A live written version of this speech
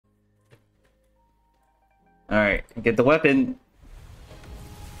Alright, get the weapon.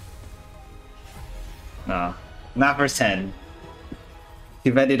 Nah, not first 10.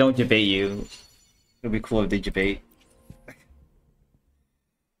 Too bad they don't debate you. It'd be cool if they debate.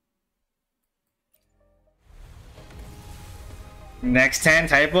 Next 10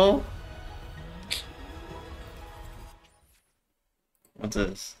 typo? What's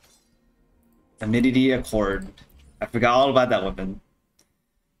this? Amidity Accord. I forgot all about that weapon.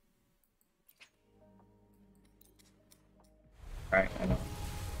 Alright, I know.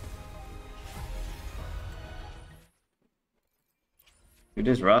 Dude,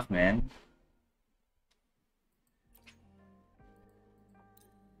 this is rough, man.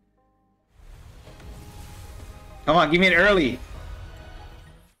 Come on, give me it early.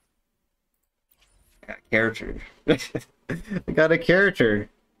 I got a character. I got a character.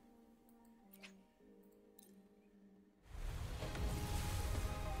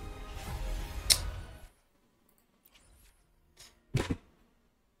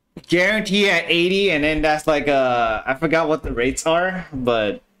 Guarantee at 80, and then that's like I forgot what the rates are,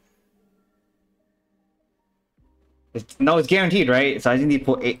 but no, it's guaranteed, right? So I just need to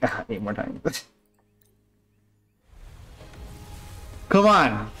put eight more times. Come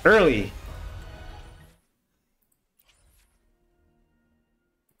on, early.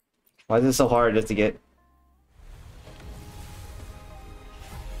 Why is it so hard just to get?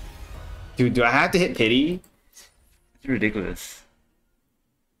 Dude, do I have to hit pity? It's ridiculous.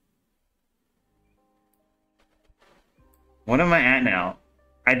 What am I at now?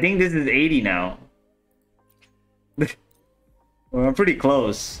 I think this is 80 now. Well, I'm pretty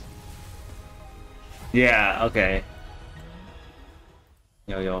close. Yeah, okay.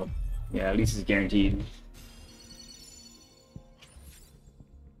 Yo. Yeah, at least it's guaranteed.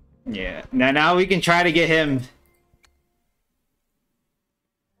 Yeah. Now we can try to get him.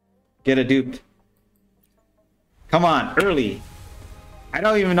 Get a dupe. Come on, early. I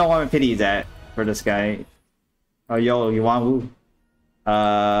don't even know what my pity is at for this guy. Oh, yo, you want Wu?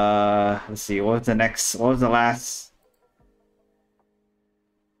 Let's see. What was the next? What was the last?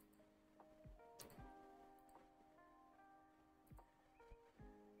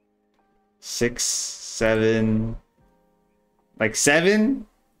 Six, 7, like 7.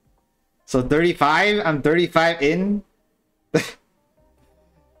 So 35. I'm 35 in.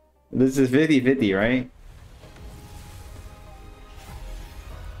 This is 50-50, right?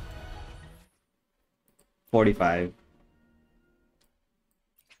 $45.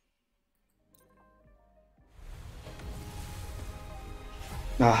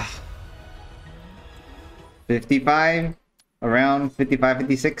 Ah. 55? Around 55,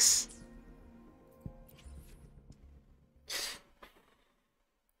 56?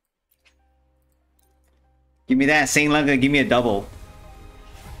 Give me that. Saint Lunga, give me a double.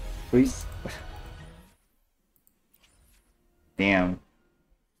 Please. Damn.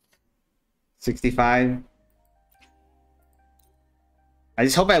 65. I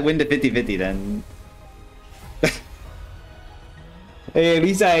just hope I win the 50-50 then. Hey, at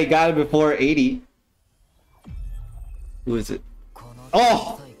least I got it before 80. Who is it?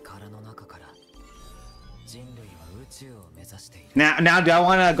 Oh! Now do I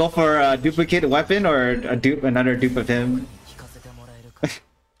want to go for a duplicate weapon or another dupe of him?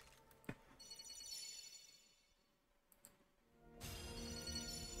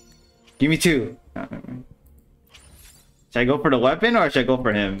 Give me 2. Should I go for the weapon or should I go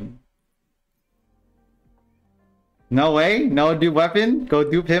for him? No way? No dupe weapon? Go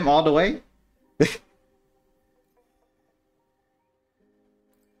dupe him all the way?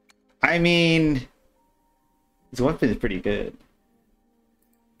 I mean, his weapon is pretty good.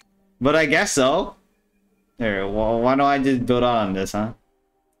 But I guess so. There, well, why don't I just build on this, huh?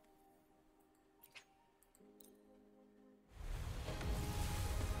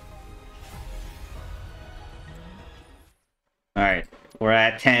 Alright, we're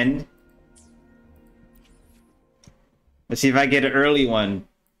at 10. Let's see if I get an early one.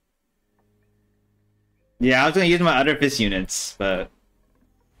 Yeah, I was gonna use my other fist units, but...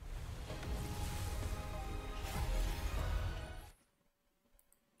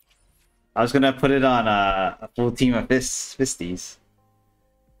 I was gonna put it on a full team of fisties.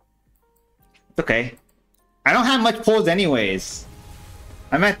 It's okay. I don't have much pulls anyways.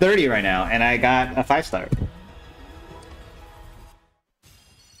 I'm at 30 right now, and I got a 5-star.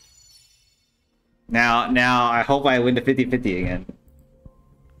 Now I hope I win the 50-50 again.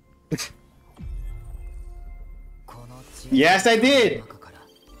 Yes, I did.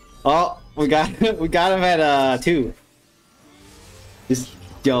 Oh, we got him at 2. Just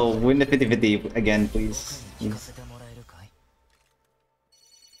yo, win the 50-50 again, please.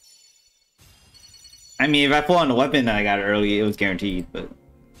 I mean, if I pull on the weapon and I got it early, it was guaranteed, but...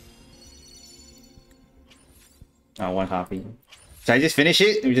 Oh, one copy. Should I just finish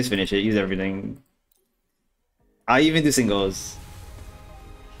it? Let me just finish it. Use everything. I'll even do singles.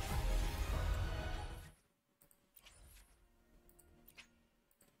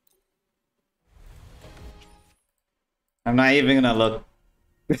 I'm not even gonna look.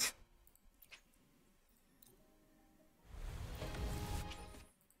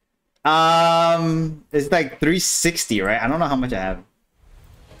 It's like 360, right? I don't know how much I have.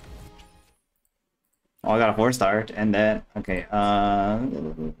 Oh, I got a 4-star to end that. Okay,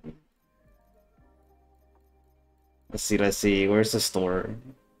 let's see. Where's the store?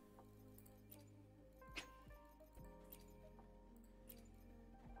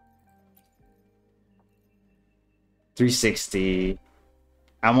 $360.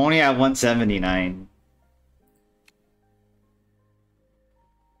 I'm only at 179.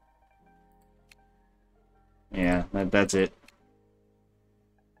 Yeah, that's it.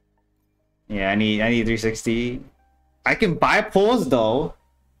 Yeah, I need 360. I can buy pulls though.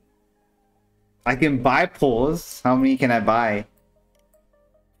 I can buy pulls. How many can I buy?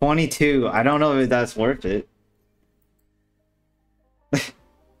 22. I don't know if that's worth it.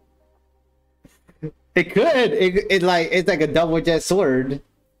 It could. It's like a double jet sword.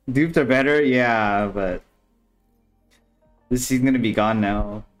 Dupes are better, yeah, but this is gonna be gone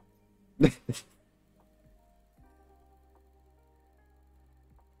now.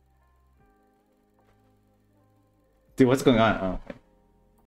 Dude, what's going on? Oh, okay.